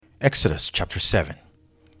Exodus chapter 7.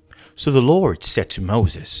 So the Lord said to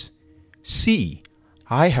Moses, See,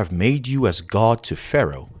 I have made you as God to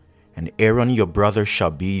Pharaoh, and Aaron your brother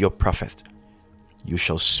shall be your prophet. You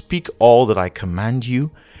shall speak all that I command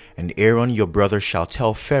you, and Aaron your brother shall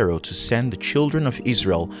tell Pharaoh to send the children of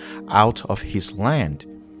Israel out of his land.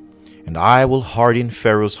 And I will harden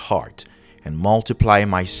Pharaoh's heart, and multiply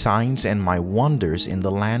my signs and my wonders in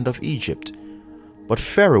the land of Egypt. But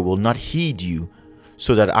Pharaoh will not heed you,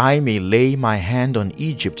 so that I may lay my hand on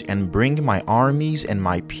Egypt and bring my armies and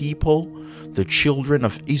my people, the children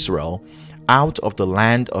of Israel, out of the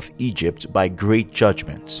land of Egypt by great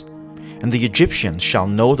judgments. And the Egyptians shall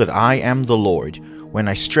know that I am the Lord, when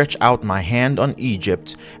I stretch out my hand on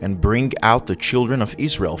Egypt and bring out the children of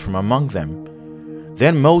Israel from among them.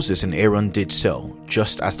 Then Moses and Aaron did so,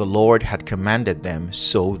 just as the Lord had commanded them,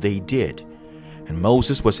 so they did. And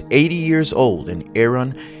Moses was 80 years old, and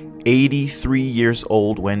Aaron 83 years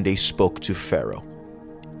old when they spoke to Pharaoh.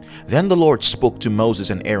 Then the Lord spoke to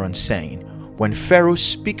Moses and Aaron, saying, When Pharaoh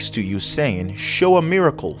speaks to you, saying, Show a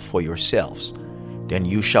miracle for yourselves, then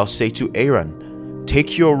you shall say to Aaron,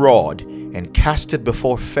 Take your rod and cast it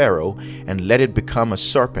before Pharaoh, and let it become a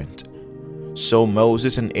serpent. So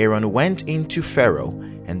Moses and Aaron went into Pharaoh,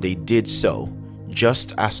 and they did so,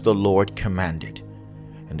 just as the Lord commanded.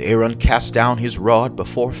 And Aaron cast down his rod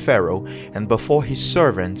before Pharaoh and before his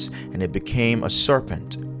servants, and it became a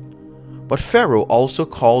serpent. But Pharaoh also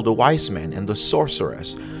called the wise men and the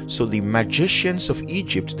sorcerers, so the magicians of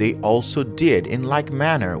Egypt they also did in like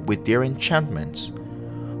manner with their enchantments.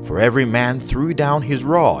 For every man threw down his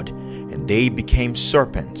rod, and they became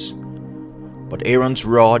serpents. But Aaron's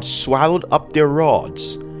rod swallowed up their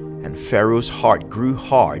rods, and Pharaoh's heart grew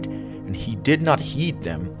hard, and he did not heed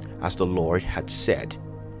them, as the Lord had said.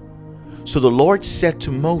 So the Lord said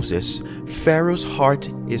to Moses, Pharaoh's heart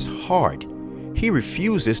is hard. He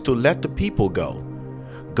refuses to let the people go.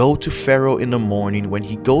 Go to Pharaoh in the morning when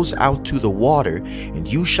he goes out to the water, and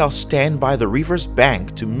you shall stand by the river's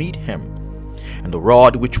bank to meet him. And the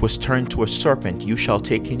rod which was turned to a serpent you shall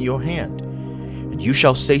take in your hand. And you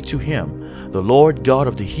shall say to him, The Lord God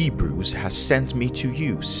of the Hebrews has sent me to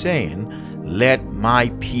you, saying, Let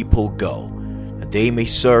my people go, that they may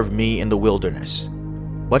serve me in the wilderness.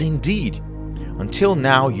 But indeed, until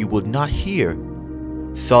now you would not hear.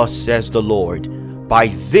 Thus says the Lord, By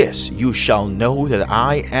this you shall know that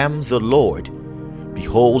I am the Lord.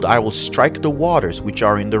 Behold, I will strike the waters which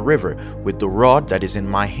are in the river with the rod that is in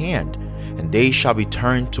my hand, and they shall be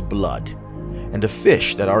turned to blood. And the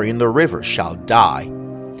fish that are in the river shall die,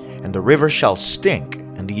 and the river shall stink,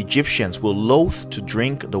 and the Egyptians will loathe to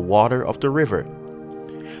drink the water of the river.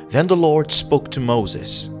 Then the Lord spoke to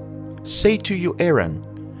Moses, Say to you, Aaron,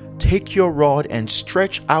 Take your rod and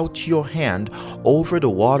stretch out your hand over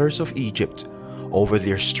the waters of Egypt, over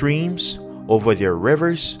their streams, over their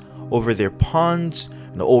rivers, over their ponds,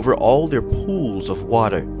 and over all their pools of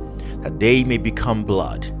water, that they may become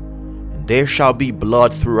blood. And there shall be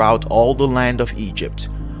blood throughout all the land of Egypt,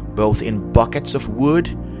 both in buckets of wood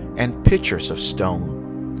and pitchers of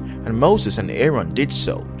stone. And Moses and Aaron did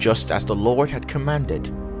so, just as the Lord had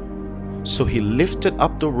commanded. So he lifted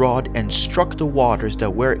up the rod and struck the waters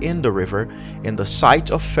that were in the river in the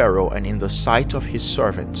sight of Pharaoh and in the sight of his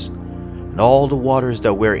servants. And all the waters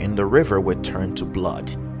that were in the river were turned to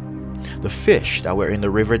blood. The fish that were in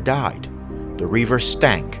the river died. The river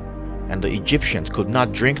stank, and the Egyptians could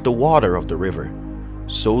not drink the water of the river.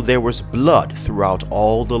 So there was blood throughout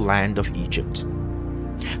all the land of Egypt.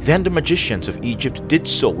 Then the magicians of Egypt did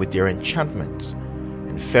so with their enchantments,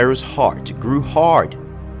 and Pharaoh's heart grew hard,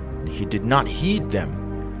 and he did not heed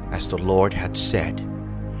them, as the Lord had said.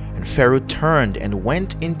 And Pharaoh turned and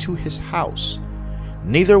went into his house,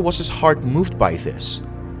 neither was his heart moved by this.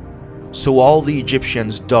 So all the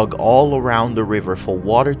Egyptians dug all around the river for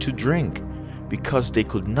water to drink, because they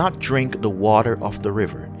could not drink the water of the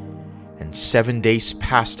river. And 7 days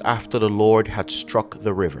passed after the Lord had struck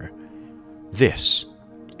the river. This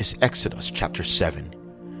is Exodus chapter 7.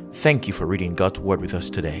 Thank you for reading God's Word with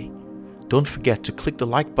us today. Don't forget to click the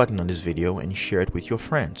like button on this video and share it with your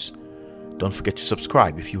friends. Don't forget to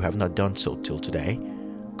subscribe if you have not done so till today.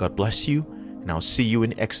 God bless you, and I'll see you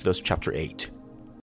in Exodus chapter 8.